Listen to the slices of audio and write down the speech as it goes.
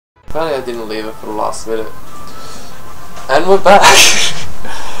Apparently I didn't leave it for the last minute. And we're back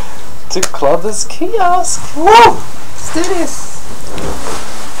to Klubba's Kiosk. Woo! Let's do this.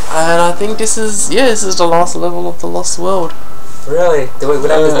 And I think this is the last level of the Lost World. Really?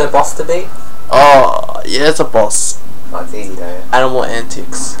 There's no boss to beat? Oh, yeah, it's a boss. Oh, it's easy though. Animal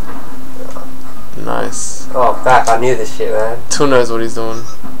Antics. Nice. Oh, back. I knew this shit, man. Tool knows what he's doing.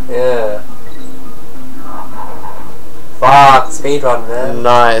 Yeah. Fuck, speedrun, man.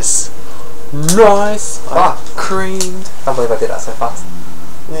 Nice. Nice. Fuck. Creamed. Can't believe I did that so fast.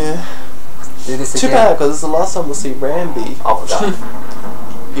 Yeah. Do this Too again. bad, because it's the last time we'll see Rambi. Oh my god.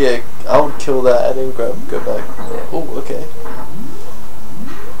 Yeah, I would kill that and then go back. Yeah. Oh, okay.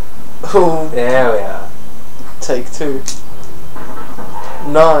 Oh, There we are. take two.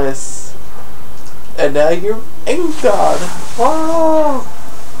 Nice. And now you're Engard. Whoa!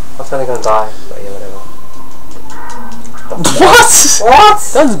 I was finally gonna die, but yeah, whatever. What? What?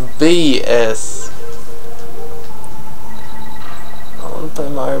 That's BS. I want to play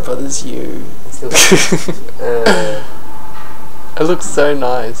Mario Brothers U. It looks so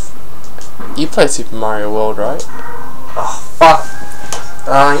nice. You play Super Mario World, right? Oh, fuck.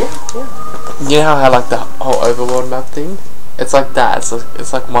 Yeah. You know how I like the whole overworld map thing? It's like that.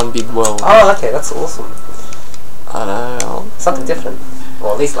 It's like one big world. Oh, okay, that's awesome. I know. Something different.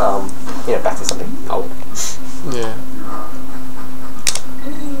 Or at least, back to something old. Yeah.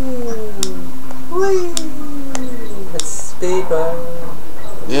 Let's speedrun.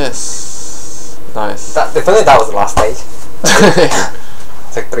 Yes. Nice. If only that was the last stage.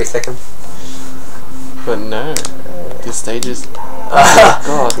 Took 3 seconds. But no. This stage is... Oh my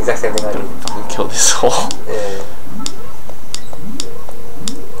god. Exact same thing I did. Fucking kill this wall. Yeah.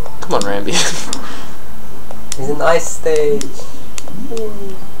 Come on, Rambi. It's an ice stage.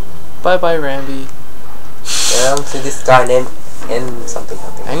 Bye bye, Rambi. To this guy named something.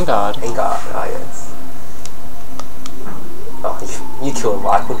 Engard. Engard. Ah, yes. Oh, you kill him.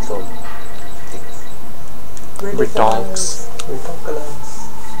 I couldn't kill him. Redonks. Redonkulous.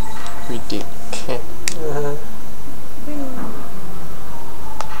 Ridiculous.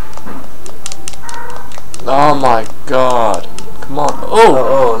 Oh my god. Come on. Oh!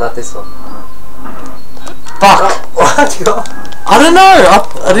 Oh, not this one. Fuck! What? I don't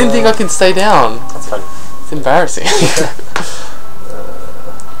know! I didn't think I could stay down. That's funny. It's embarrassing.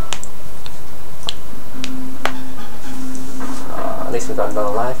 At least we got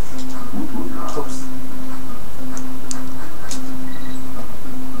another life. Oops.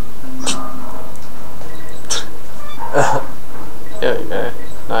 There we go.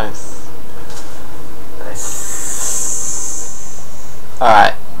 Nice. Nice.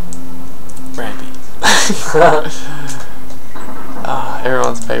 Alright. Rambi.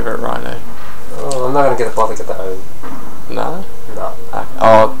 Everyone's favourite rhino. Oh, I'm not gonna bother to get the O. No? No.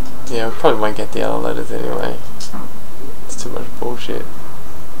 Oh, yeah, we probably won't get the other letters anyway. It's too much bullshit.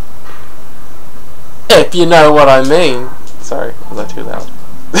 If you know what I mean. Sorry, was I too loud?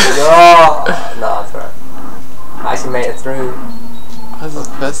 No, that's right. I actually made it through. That's the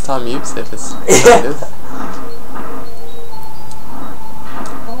first time you've said this.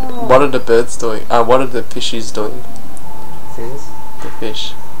 What are the birds doing? What are the fishies doing? Fish? The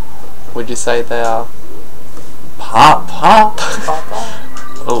fish. Would you say they are pop?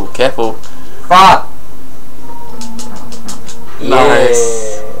 Oh, careful. Fuck!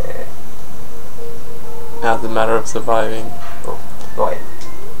 Nice. Yeah. Now it's a matter of surviving. Oh, wait.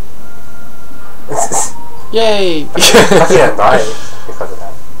 Yay! I didn't die because of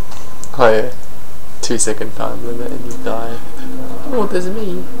that. Oh yeah. 2-second time limit and you die. Oh, there's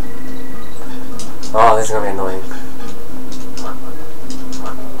me. Oh, this is gonna be annoying.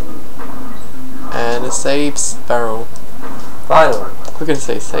 And a save barrel. Finally. We're gonna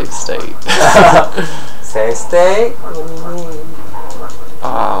say save state. Save state? What do you mean?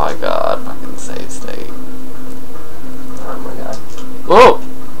 Oh my god, fucking save state. Oh my god. Whoa!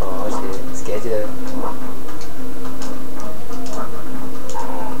 Oh shit, scared you there.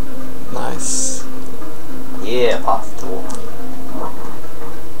 Nice. Yeah, past the wall.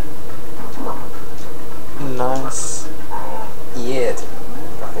 Nice. Yeah,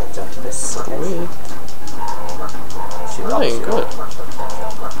 I'm gonna jump this. Sweet. Shoot up, Doing shoot good. up.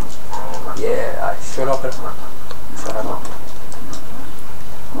 Yeah, I shoot up it. Shut up.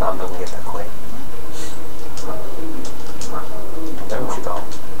 No, I'm not gonna get that coin. Don't shoot up.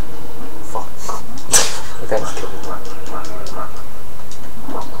 Fuck. Okay, just kill me.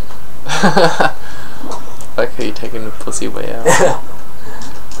 Like how you taking the pussy way out.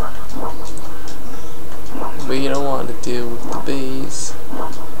 But you don't want to deal with the bees.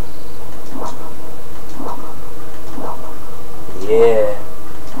 Yeah.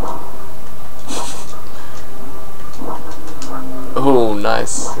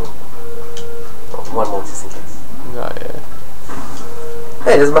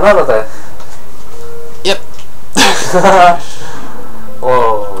 there's a banana there. Yep.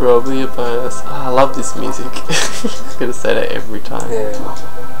 Whoa. Probably a bonus. Oh, I love this music. I'm gonna say that every time. Yeah.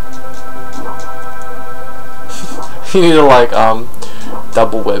 You need to like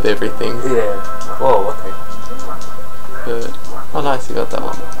double web everything. Yeah. Whoa, okay. Good. Oh nice, you got that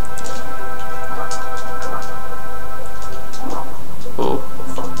one. Ooh.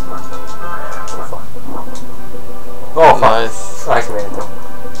 Oh, nice. I can make it.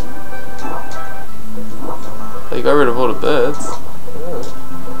 So you got rid of all the birds.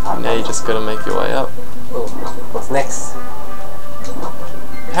 Now you just gotta make your way up. Oh, what's next?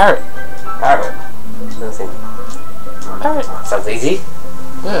 Parrot. Parrot. Doesn't seem. Parrot. Sounds easy.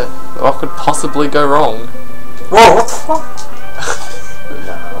 Yeah. What could possibly go wrong? Whoa, what the fuck?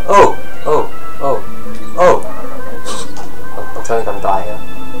 Oh, oh, oh, oh. I'm totally gonna die here.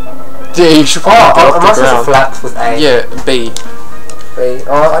 Yeah, you should probably get off the ground. Flat with A. Yeah, B. B.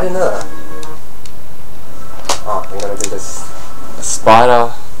 Oh, I didn't know that. Oh, I'm gonna do this. A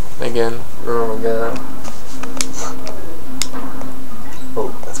spider again. Oh my god. Oh,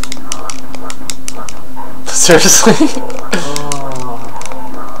 that's cool. Seriously? Oh.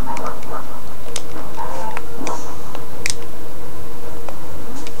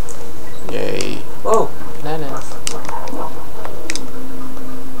 Yay. Oh. Bananas.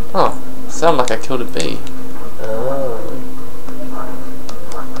 Oh, sound like I killed a bee. Oh.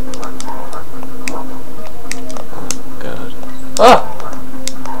 God. Oh!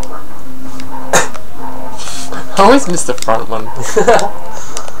 I always miss the front one.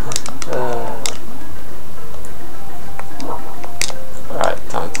 Alright,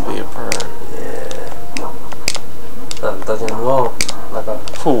 time to be a pro. Yeah. That doesn't roll. Like a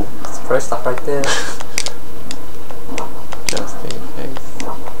Cool. pro stuff right there. Just in case.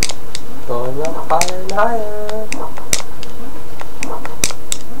 Going up higher and higher.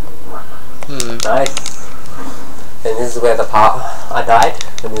 Nice. And this is where the part I died.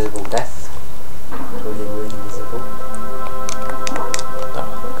 The miserable death. Really, really miserable.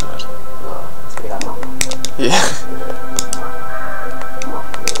 Oh god. Oh, it's pretty hard. Yeah.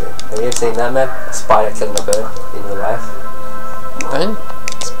 Have you ever seen that, man? A spider killing a bird in real life? Don't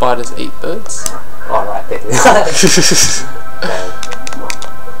spiders eat birds? Oh, right, they do.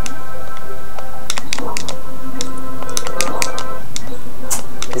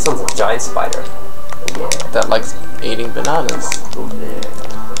 This one's a giant spider. Yeah. That likes eating bananas. Yeah.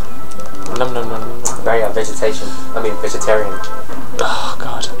 Nom nom nom nom. Very vegetation. I mean vegetarian. Oh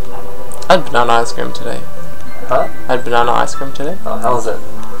god. I had banana ice cream today. Huh? I had banana ice cream today. Oh, how was it?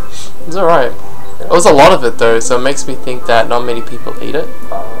 It was alright. It was a lot of it though, so it makes me think that not many people eat it.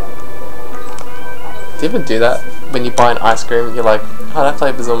 Oh. Do you ever do that? When you buy an ice cream, you're like, oh, that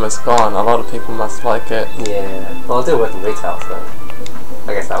flavor's almost gone. A lot of people must like it. Yeah. Well, I do work in retail, so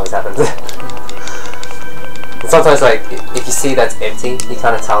I guess that always happens. And sometimes, like, if you see that's empty, you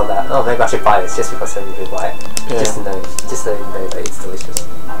kind of tell that, oh, maybe I should buy this just because so many people buy it. Yeah. Just so you know that it's delicious.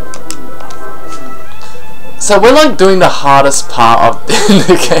 So we're like doing the hardest part of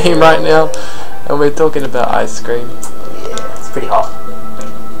the game right now, and we're talking about ice cream. Yeah, it's pretty hot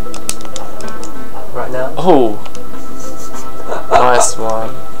right now. Oh, nice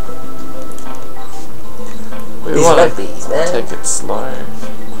one. We These want red to bees, man. take it slow.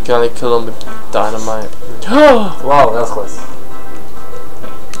 You can only kill them with dynamite. Wow, that was close.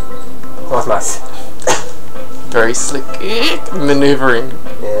 That was nice. Very slick maneuvering.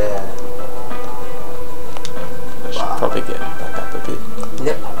 Yeah. I should probably get back up a bit.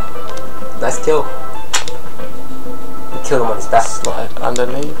 Yep. Nice kill. We killed him on his back. Slide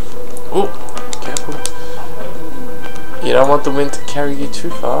underneath. Oh, careful. You don't want the wind to carry you too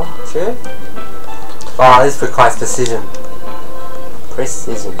far. Sure. Oh, this requires precision.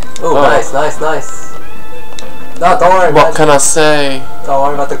 Precision. Ooh, Oh, nice, nice, nice. No, don't worry. What man. can I say? Don't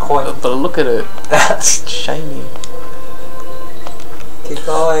worry about the coin. But look at it. It's shiny. Keep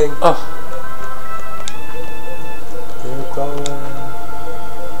going. Oh. Keep going.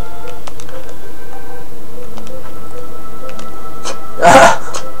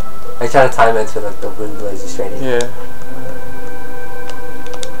 I try to time it so like the wind blows you straight in. Yeah.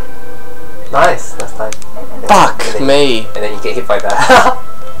 Nice, that's time. Fuck me. And then you get hit by that.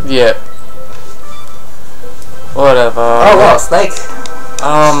 Yeah. Whatever. Oh wow, snake.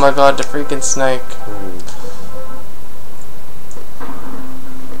 Oh my god, the freaking snake.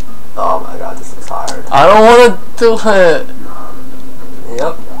 Oh my god, this is hard. I don't want to do it.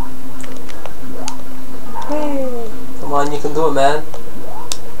 Yep. Hey. Come on, you can do it, man.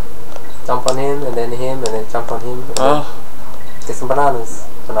 Jump on him, and then jump on him. Oh. Get some bananas.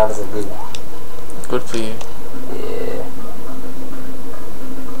 Bananas are good. Good for you. Yeah.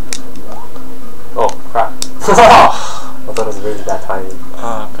 I thought it was really bad timing.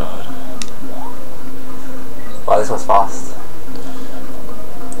 Oh god. Wow, this one's fast.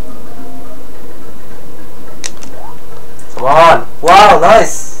 Come on! Wow,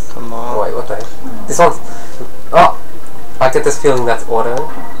 nice! Come on. Oh, wait, what the heck? This one's... Oh! I get this feeling that's auto.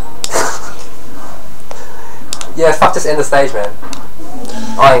 Yeah, fuck, just end the stage, man.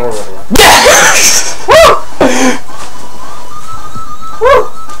 Oh, I ain't gonna get it now. Woo! Woo!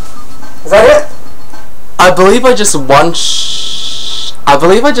 Is that it? I believe I just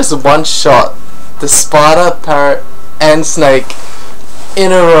one-shot the spider, parrot, and snake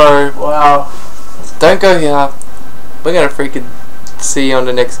in a row. Wow. Don't go here. We're gonna freaking see you on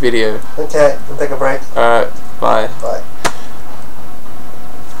the next video. Okay, we'll take a break. Alright, bye. Bye.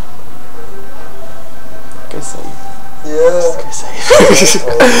 Go save. Yeah. Go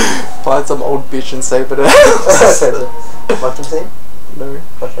save. Find some old bitch and save it out. Mushroom scene? No.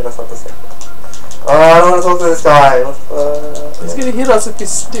 Okay, that's not the same. Oh, I don't want to talk to this guy. He's gonna hit us with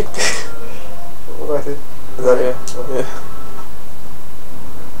his stick. What do I do? Is that it? Yeah.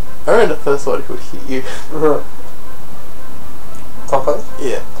 I reckon the first one he would hit you. Top code?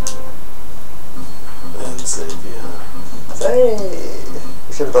 Yeah. And save you. Save!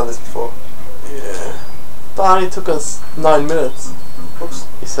 We should have done this before. Yeah. But it only took us 9 minutes. Oops.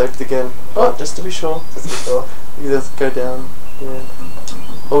 You saved again. Oh, just to be sure. Just to be sure. You just go down. Yeah.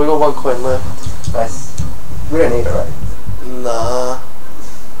 Oh, we got 1 coin left. Nice. We don't need it, right? Nah.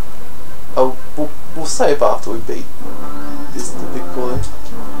 Oh, we'll save after we beat the big boy.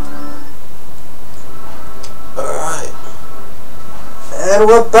 Alright. And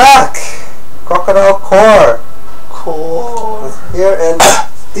we're back! Krocodile Kore! Here and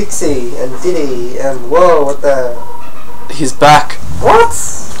Dixie and Diddy and whoa, what the... He's back. What?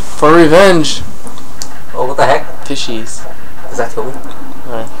 For revenge. Oh, what the heck? Fishies. Does that kill me?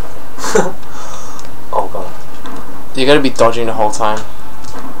 No. Oh god. You gotta be dodging the whole time.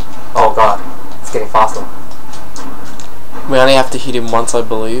 Oh god. It's getting faster. We only have to hit him once, I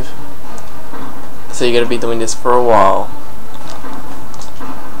believe. So you gotta be doing this for a while.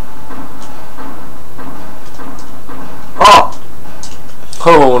 Oh!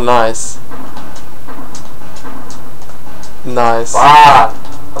 Oh, nice. Nice. Ah!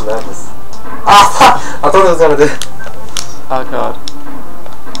 I'm nervous. Ah! I thought it was gonna do. Oh god.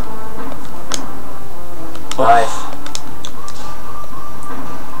 Nice.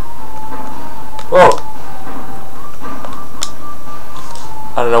 Whoa!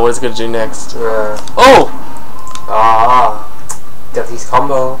 I don't know what it's gonna do next. Yeah. Oh! Ah! Got these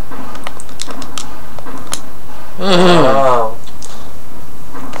combo. Oh.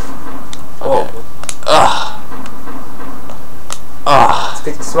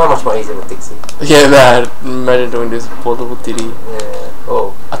 Okay. It's not much more easier with Dixie. Yeah, man. Imagine doing this poor little Diddy. Yeah.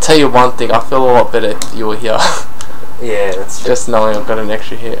 Oh. I'll tell you one thing. I feel a lot better if you were here. Yeah, that's true. Just knowing I've got an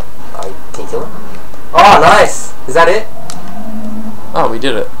extra hit. I can kill him. Oh, nice! Is that it? Oh, we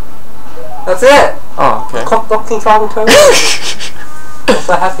did it. That's it! Oh, okay. Donkey Kong Country. I'm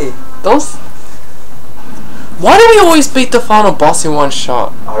so happy. Those. Why do we always beat the final boss in one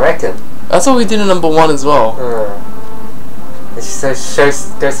shot? I reckon. That's what we did in number 1 as well. It just goes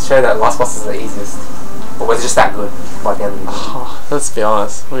to show that last boss is the easiest. But we're just that good by the end of the game. Let's be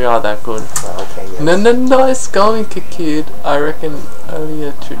honest, we are that good. Okay, yeah. Nice going, kid. I reckon only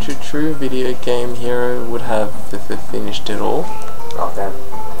a true video game hero would have finished it all. Oh, damn.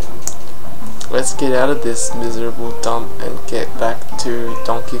 Let's get out of this miserable dump and get back to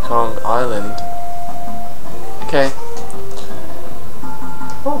Donkey Kong Island. Okay.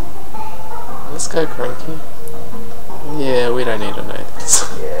 Oh. Let's go, Cranky. Yeah, we don't need to know this.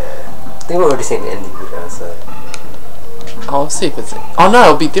 Yeah. I think we've already seen the ending video, so... I'll see if it's... Oh no,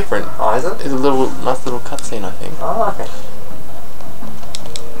 it'll be different. Oh, is it? It's a nice little cutscene, I think. Oh, okay.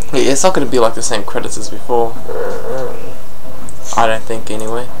 Yeah, it's not going to be like the same credits as before. I don't think,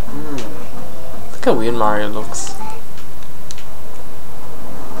 anyway. Look how weird Mario looks.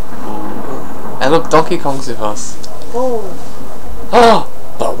 Ooh. And look, Donkey Kong's with us. Oh. Oh,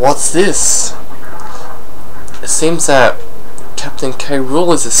 but what's this? It seems that Captain K.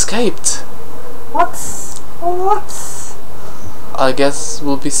 Rool has escaped. What? I guess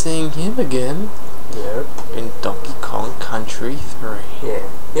we'll be seeing him again. Yep. In Donkey Kong Country 3. Yeah.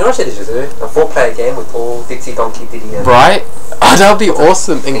 You know what shit they should do? A 4-player game with all Dixie, Donkey, Diddy and... Right? Oh, that would be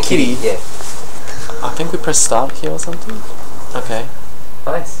awesome. And Kitty. Yeah. I think we press start here or something. Okay.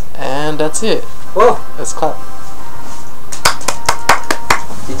 Nice. And that's it. Whoa. Let's clap.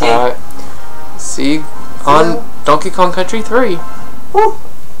 GG. Alright. See you on Donkey Kong Country 3. Woo.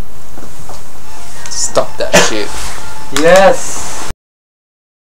 Stop that shit. Yes.